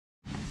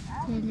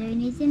The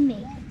learners and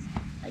makers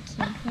are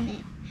camping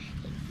in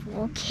a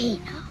volcano.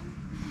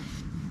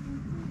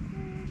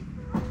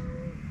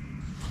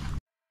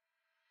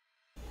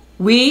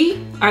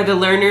 We are the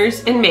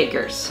learners and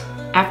makers.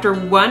 After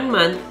 1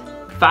 month,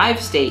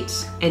 5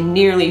 states, and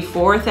nearly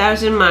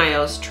 4,000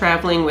 miles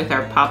traveling with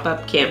our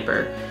pop-up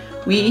camper,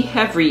 we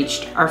have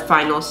reached our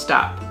final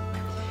stop.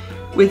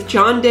 With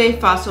John Day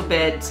fossil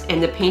beds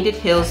and the painted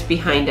hills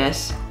behind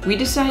us, we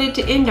decided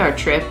to end our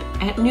trip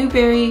at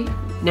Newberry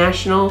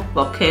National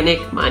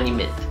Volcanic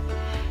Monument.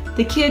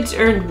 The kids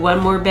earned one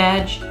more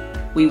badge,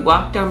 we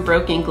walked on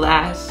broken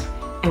glass,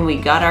 and we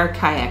got our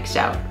kayaks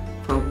out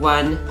for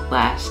one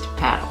last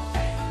paddle.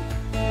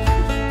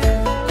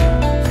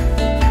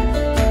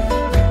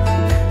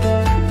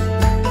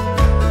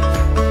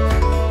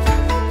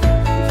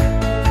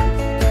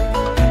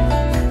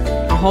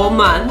 A whole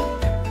month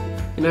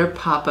in our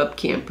pop-up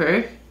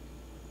camper.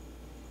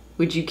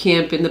 Would you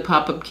camp in the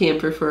pop-up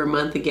camper for a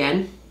month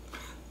again?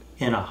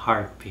 In a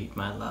heartbeat,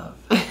 my love.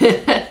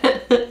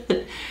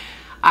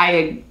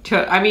 I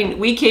mean,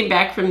 we came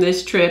back from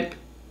this trip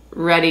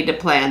ready to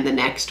plan the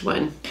next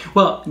one.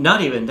 Well,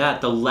 not even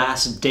that. The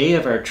last day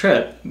of our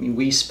trip, I mean,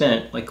 we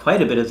spent like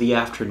quite a bit of the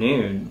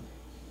afternoon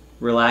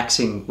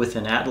relaxing with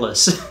an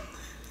atlas.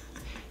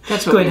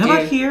 That's what going, we how do.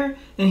 about here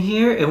and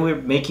here? And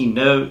we're making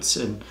notes.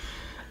 And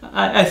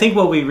I think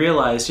what we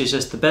realized is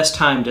just the best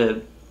time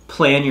to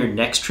plan your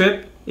next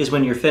trip is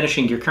when you're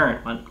finishing your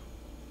current one.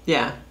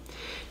 Yeah.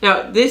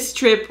 Now, this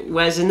trip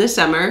was in the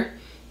summer.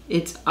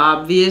 It's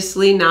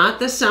obviously not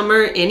the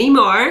summer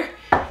anymore.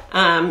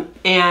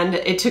 And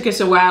it took us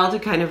a while to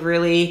kind of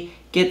really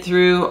get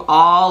through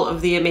all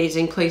of the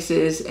amazing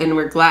places, and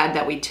we're glad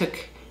that we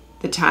took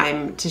the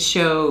time to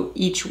show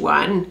each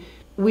one.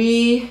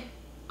 We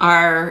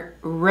are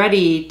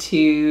ready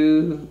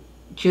to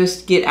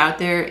just get out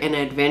there and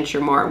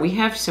adventure more. We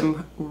have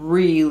some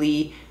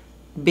really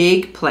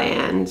big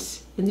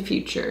plans in the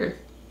future.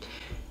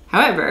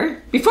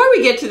 However, before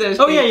we get to those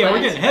Oh big yeah, plans,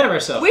 we're getting ahead of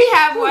ourselves. we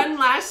have one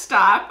last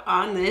stop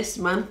on this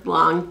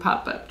month-long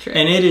pop-up trip.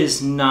 And it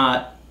is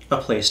not a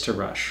place to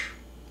rush.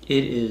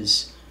 It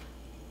is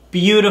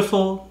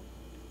beautiful.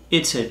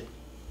 It's a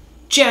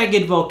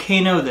jagged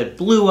volcano that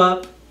blew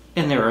up,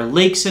 and there are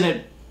lakes in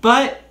it,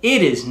 but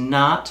it is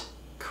not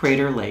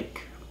Crater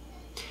Lake.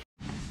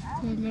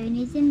 The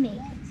learners and makers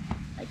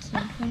are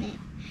camping in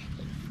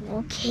a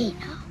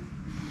volcano.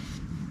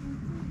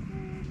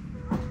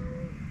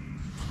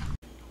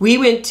 We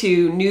went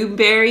to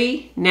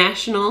Newberry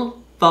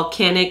National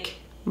Volcanic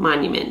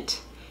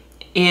Monument,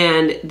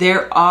 and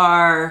there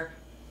are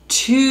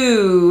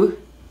 2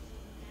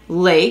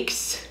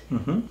 lakes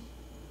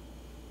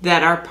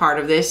that are part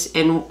of this,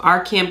 and our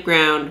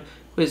campground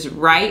was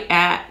right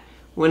at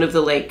one of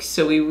the lakes,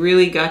 so we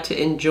really got to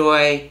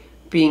enjoy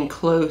being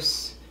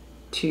close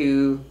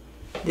to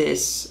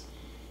this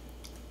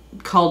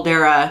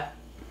caldera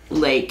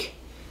lake.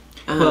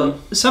 Well,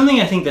 something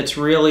I think that's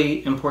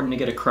really important to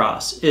get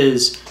across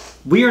is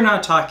we are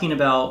not talking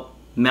about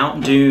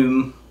Mount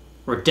Doom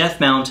or Death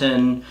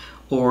Mountain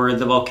or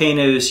the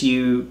volcanoes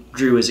you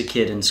drew as a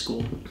kid in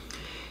school.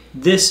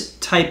 This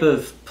type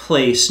of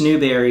place,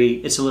 Newberry,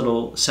 it's a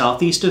little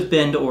southeast of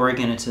Bend,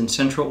 Oregon. It's in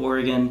central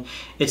Oregon.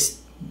 It's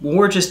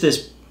more just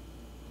this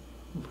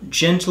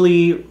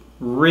gently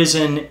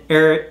risen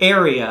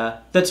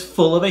area that's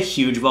full of a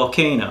huge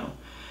volcano.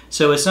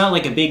 So it's not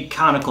like a big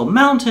conical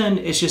mountain,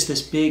 it's just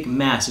this big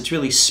mass. It's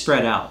really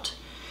spread out.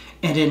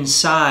 And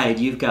inside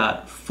you've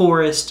got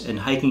forest and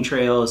hiking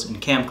trails and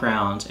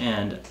campgrounds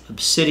and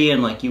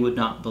obsidian like you would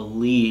not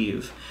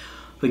believe.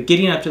 But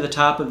getting up to the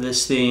top of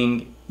this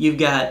thing, you've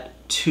got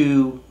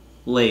 2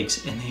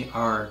 lakes and they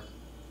are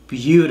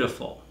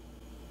beautiful.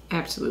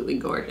 Absolutely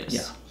gorgeous.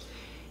 Yeah.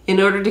 In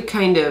order to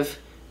kind of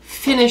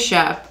finish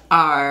up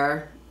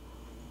our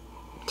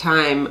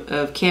time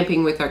of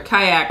camping with our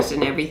kayaks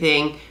and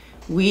everything,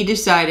 we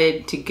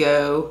decided to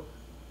go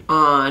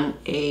on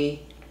a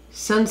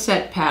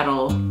sunset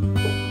paddle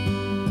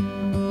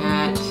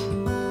at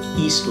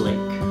East Lake.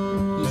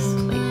 East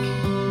Lake.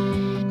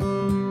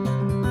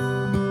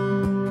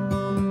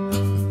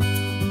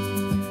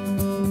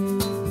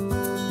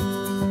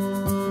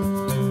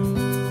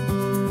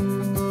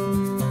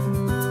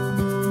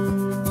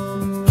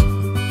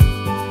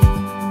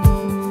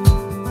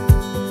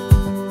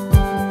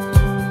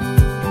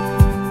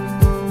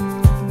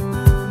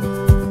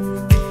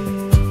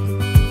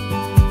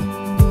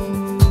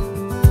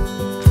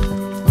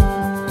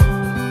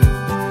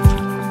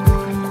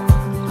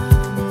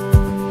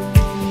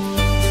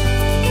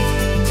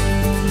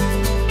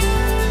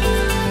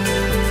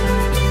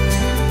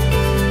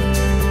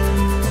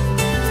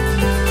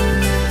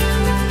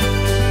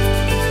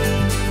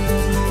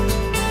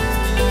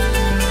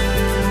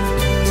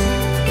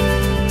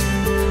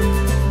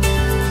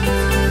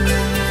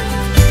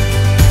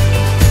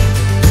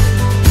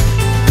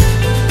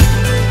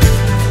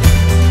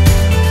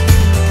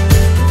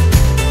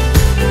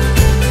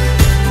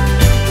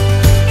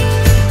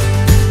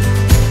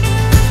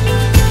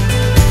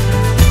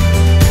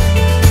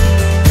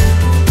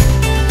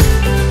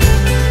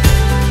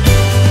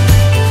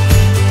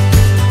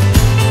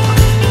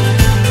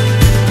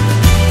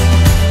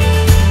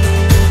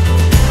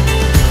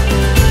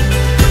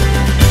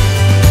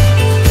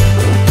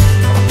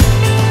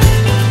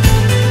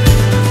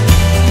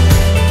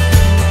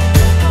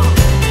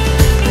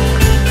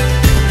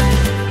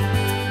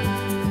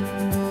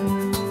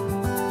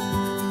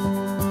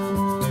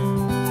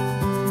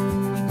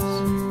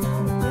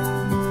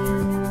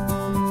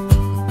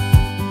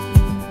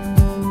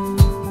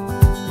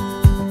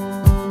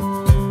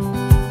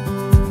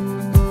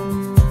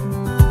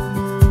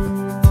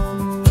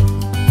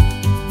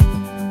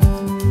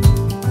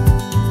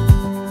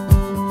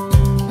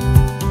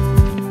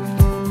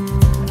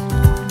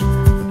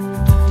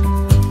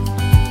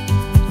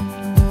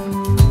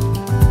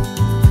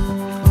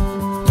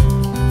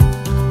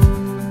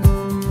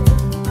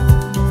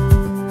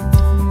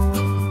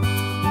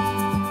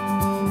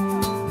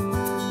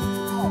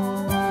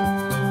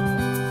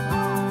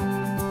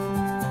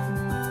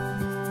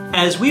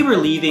 as we were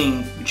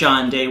leaving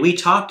John Day, we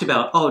talked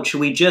about, oh, should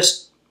we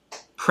just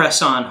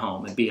press on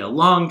home? It'd be a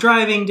long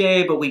driving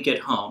day, but we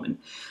get home. And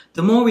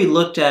the more we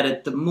looked at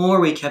it, the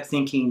more we kept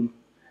thinking,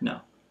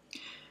 no.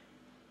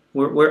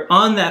 We're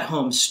on that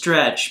home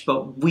stretch,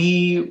 but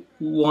we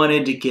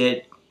wanted to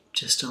get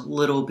just a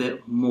little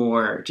bit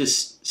more,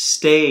 just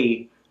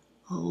stay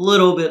a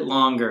little bit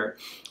longer.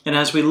 And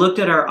as we looked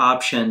at our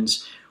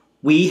options,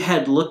 we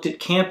had looked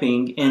at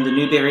camping in the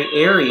Newberry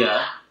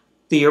area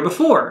the year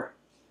before,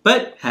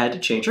 but had to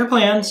change our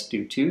plans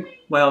due to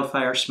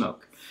wildfire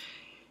smoke.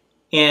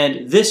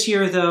 And this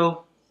year,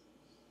 though,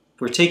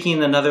 we're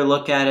taking another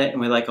look at it, and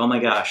we're like, oh my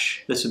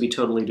gosh, this would be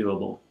totally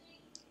doable.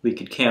 We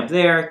could camp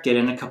there, get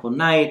in a couple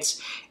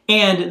nights,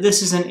 and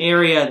this is an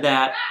area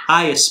that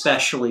I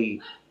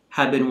especially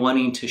have been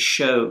wanting to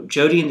show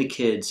Jody and the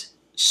kids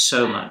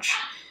so much.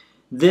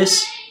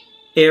 This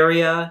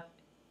area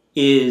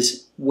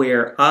is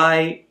where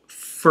I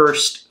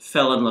first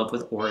fell in love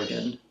with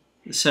Oregon,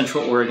 the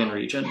Central Oregon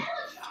region.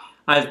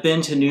 I've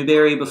been to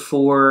Newberry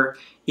before.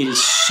 It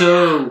is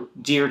so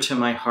dear to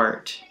my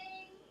heart.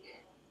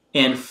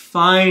 And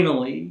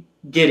finally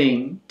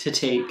getting to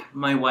take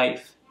my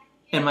wife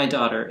and my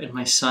daughter and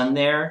my son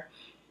there,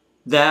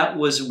 that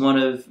was one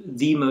of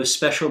the most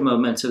special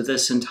moments of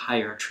this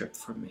entire trip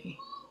for me.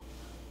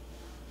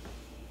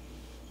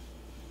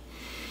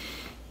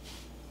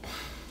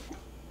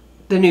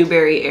 The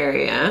Newberry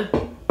area,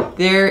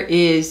 there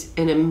is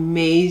an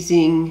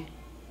amazing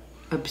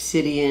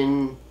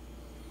obsidian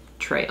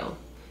trail.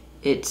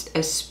 It's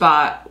a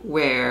spot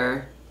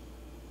where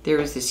there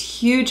was this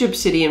huge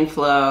obsidian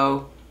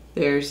flow.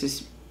 There's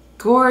this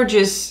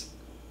gorgeous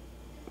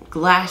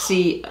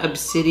glassy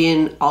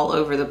obsidian all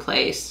over the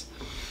place.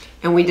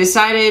 And we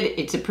decided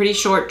it's a pretty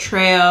short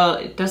trail.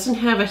 It doesn't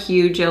have a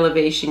huge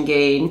elevation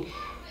gain,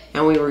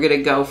 and we were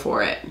gonna go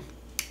for it.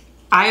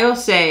 I'll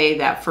say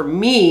that for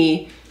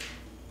me,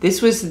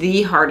 this was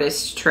the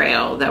hardest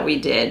trail that we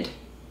did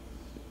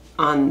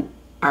on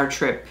our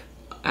trip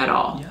at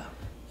all. Yeah.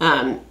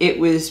 It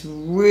was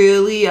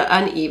really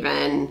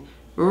uneven,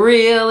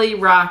 really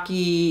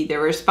rocky. There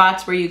were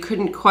spots where you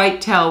couldn't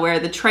quite tell where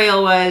the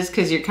trail was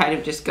because you're kind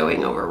of just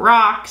going over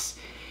rocks.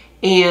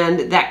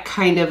 And that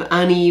kind of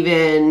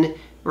uneven,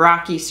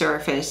 rocky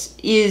surface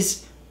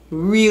is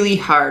really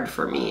hard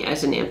for me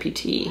as an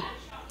amputee.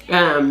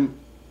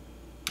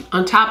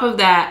 On top of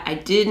that, I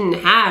didn't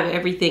have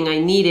everything I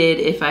needed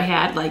if I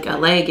had like a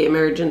leg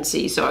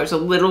emergency, so I was a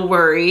little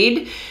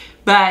worried.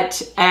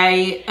 But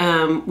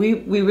we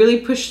really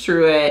pushed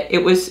through it.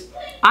 It was,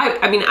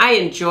 I mean, I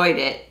enjoyed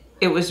it.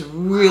 It was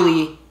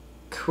really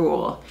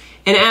cool.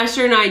 And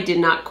Asher and I did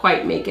not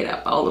quite make it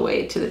up all the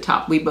way to the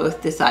top. We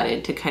both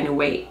decided to kind of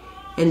wait,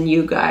 and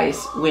you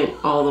guys went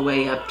all the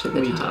way up to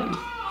the top.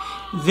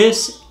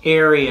 This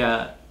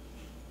area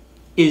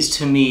is,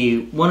 to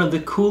me, one of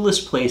the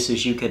coolest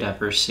places you could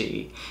ever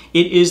see.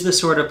 It is the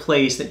sort of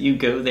place that you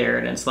go there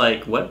and it's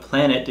like, what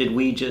planet did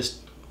we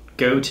just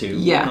go to?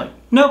 Yeah. Like,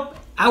 nope,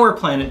 our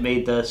planet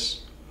made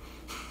this.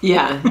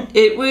 Yeah,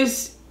 it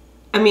was,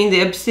 I mean,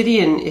 the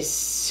obsidian is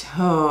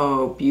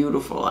so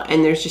beautiful,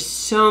 and there's just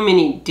so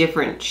many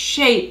different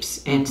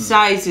shapes and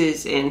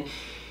sizes and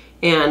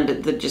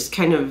the just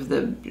kind of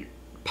the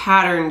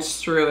patterns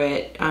through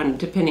it,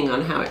 depending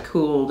on how it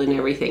cooled and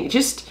everything.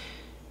 Just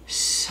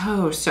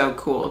so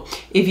cool.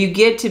 If you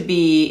get to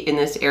be in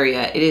this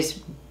area, it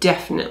is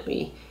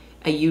definitely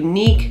a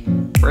unique,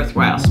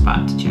 worthwhile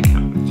spot to check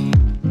out.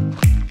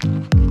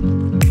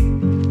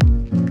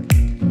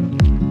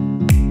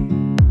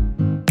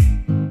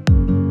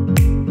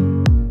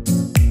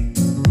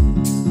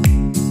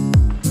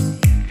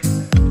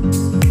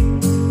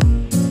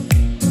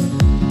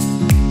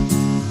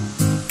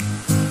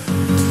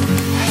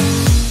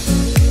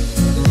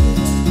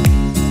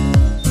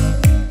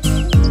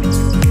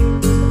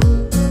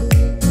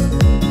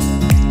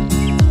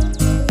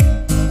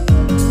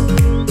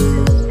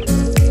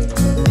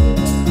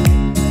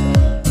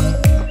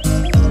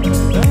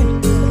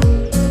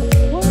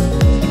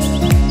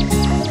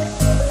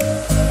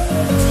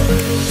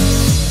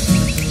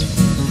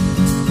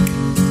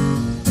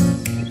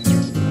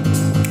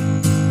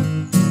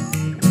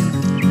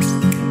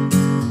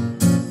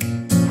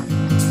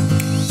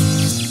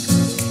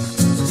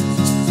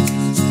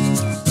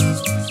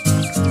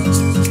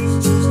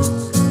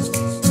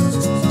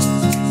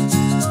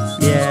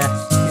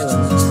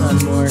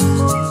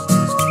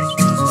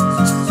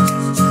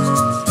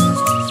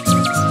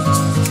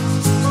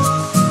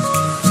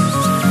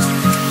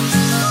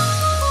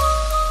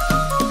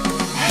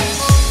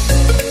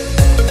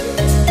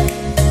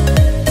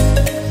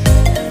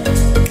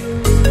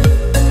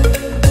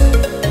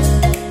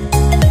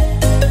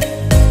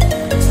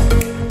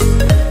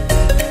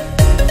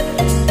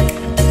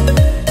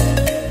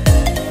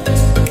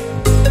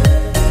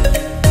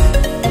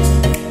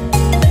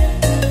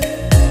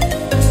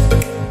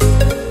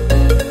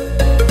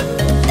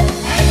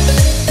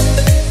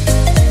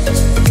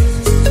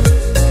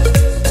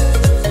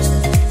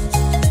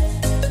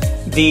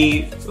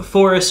 The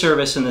Forest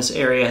Service in this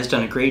area has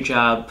done a great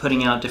job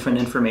putting out different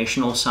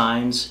informational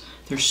signs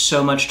There's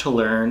so much to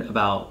learn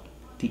about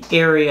the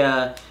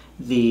area,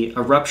 the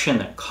eruption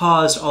that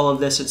caused all of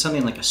this. It's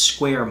something like a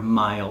square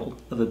mile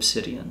of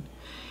obsidian.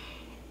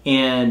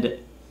 And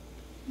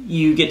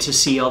you get to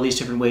see all these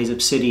different ways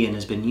obsidian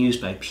has been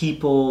used by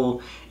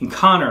people. And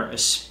Connor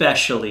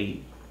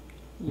especially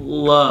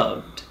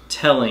loved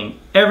telling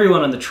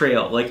everyone on the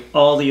trail, like,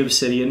 all the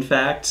obsidian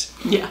facts.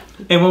 Yeah.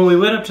 And when we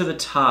went up to the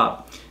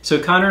top,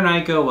 so Connor and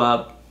I go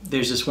up,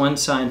 there's this one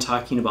sign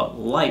talking about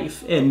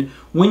life. And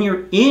when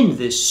you're in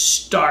this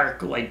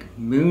stark, like,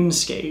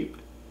 moonscape,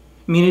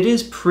 I mean, it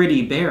is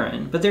pretty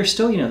barren, but there's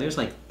still, you know, there's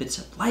like bits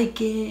of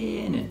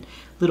lichen and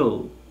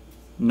little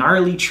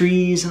gnarly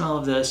trees and all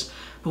of this.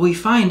 But we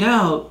find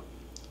out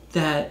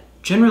that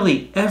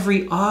generally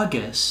every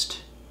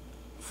August,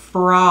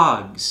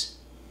 frogs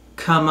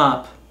come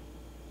up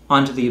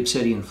onto the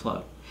Obsidian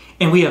Flow.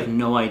 And we have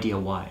no idea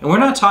why. And we're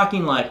not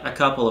talking like a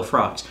couple of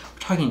frogs. We're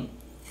talking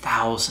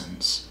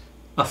thousands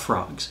of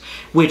frogs,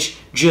 which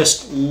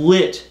just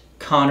lit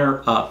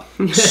Connor up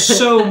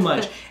so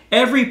much.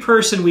 Every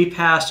person we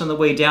passed on the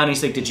way down,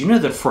 he's like, did you know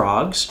that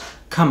frogs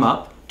come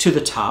up to the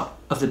top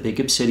of the Big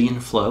Obsidian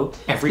Flow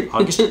every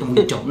August and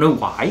we don't know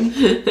why?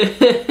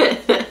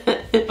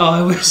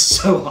 Oh, it was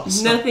so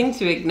awesome. Nothing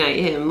to ignite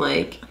him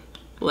like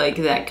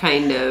that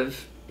kind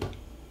of,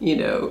 you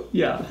know,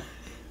 yeah,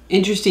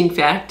 interesting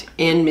fact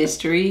and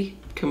mystery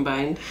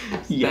combined.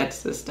 Yeah.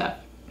 That's the stuff.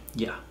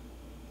 Yeah.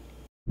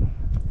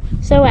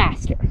 So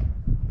Aster,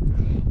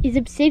 is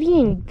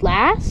obsidian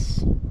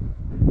glass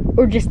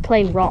or just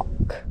plain rock?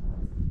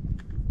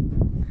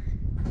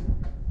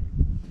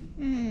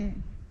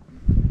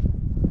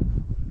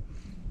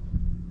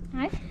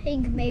 I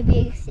think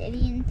maybe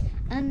obsidian,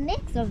 a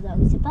mix of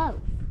those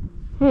both.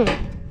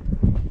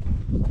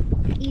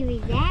 Either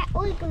that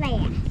or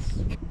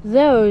glass.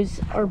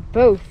 Those are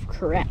both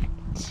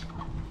correct.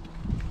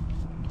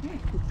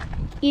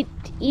 It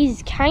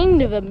is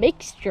kind of a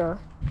mixture.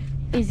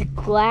 Is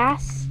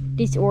glass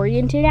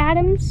disoriented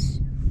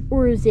atoms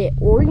or is it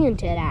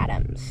oriented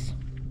atoms?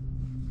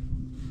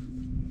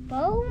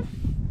 Both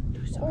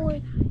or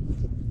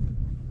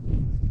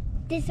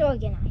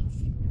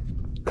disorganized.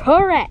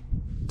 Correct.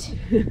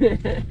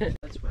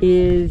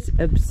 Is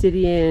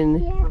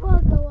obsidian Yeah, we'll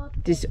go up.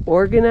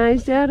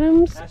 disorganized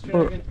atoms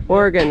or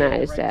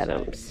organized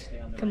atoms?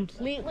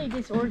 Completely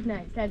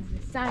disorganized, as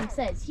the sign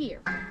says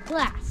here.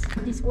 Glass,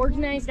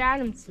 disorganized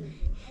atoms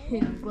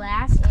in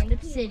glass and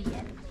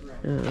obsidian.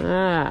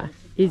 Ah,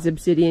 is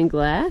obsidian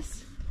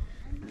glass?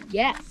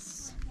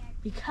 Yes,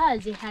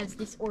 because it has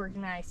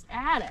disorganized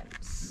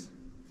atoms.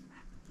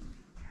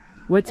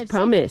 What's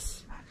Obsidian.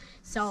 pumice?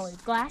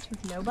 Solid glass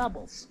with no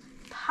bubbles.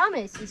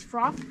 Pumice is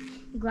frothy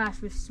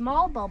glass with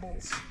small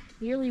bubbles,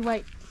 nearly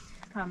white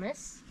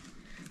pumice,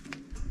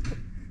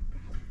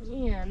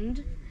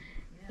 and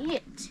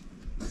it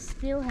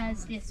still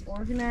has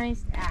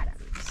disorganized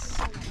atoms.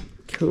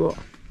 Cool.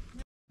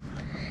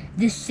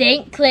 The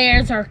St.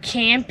 Clairs are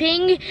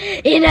camping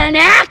in an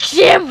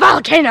active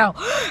volcano.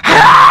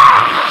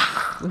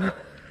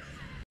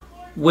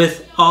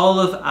 With all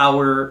of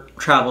our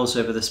travels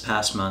over this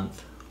past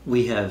month,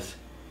 we have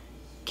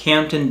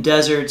camped in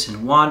deserts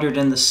and wandered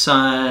in the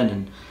sun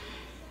and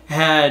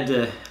had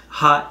a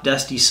hot,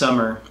 dusty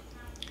summer.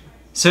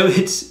 So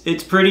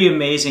it's pretty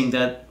amazing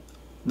that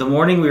the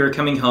morning we were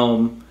coming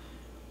home,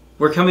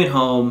 we're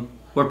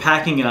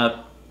packing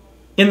up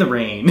in the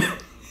rain.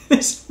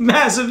 This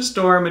massive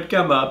storm had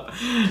come up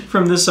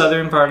from the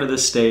southern part of the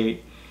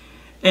state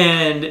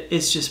and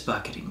it's just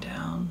bucketing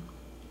down.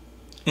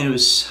 And it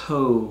was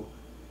so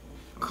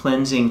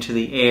cleansing to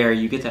the air.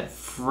 You get that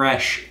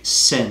fresh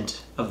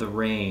scent of the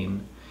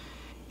rain.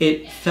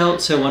 It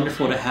felt so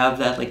wonderful to have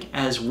that, like,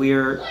 as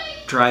we're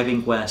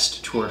driving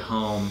west toward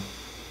home.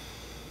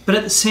 But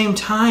at the same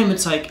time,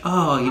 it's like,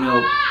 oh, you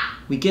know,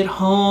 we get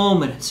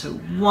home and it's so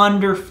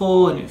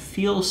wonderful and it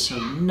feels so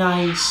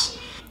nice.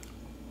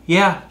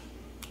 Yeah,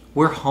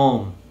 we're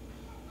home.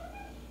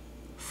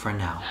 For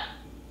now.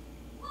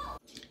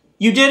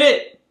 You did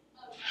it!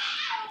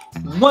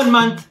 1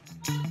 month,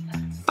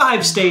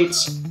 5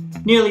 states,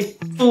 nearly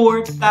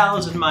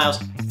 4,000 miles,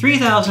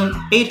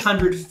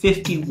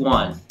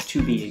 3,851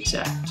 to be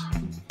exact.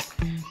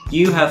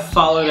 You have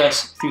followed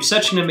us through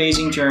such an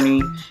amazing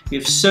journey. We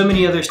have so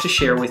many others to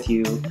share with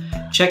you.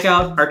 Check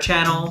out our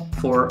channel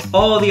for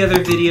all the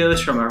other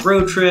videos from our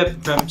road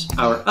trip, from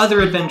our other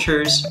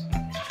adventures.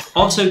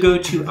 Also go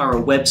to our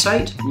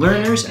website,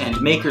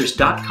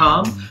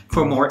 learnersandmakers.com,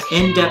 for more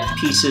in-depth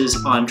pieces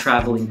on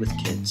traveling with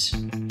kids.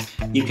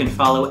 You can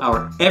follow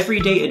our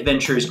everyday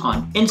adventures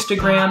on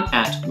Instagram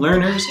at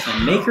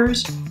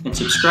learnersandmakers and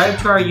subscribe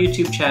to our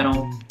YouTube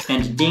channel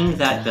and ding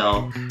that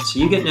bell so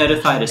you get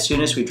notified as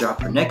soon as we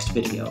drop our next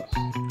video.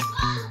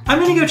 I'm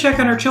gonna go check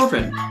on our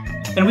children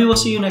and we will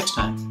see you next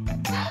time.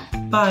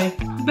 Bye.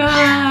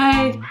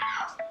 Bye.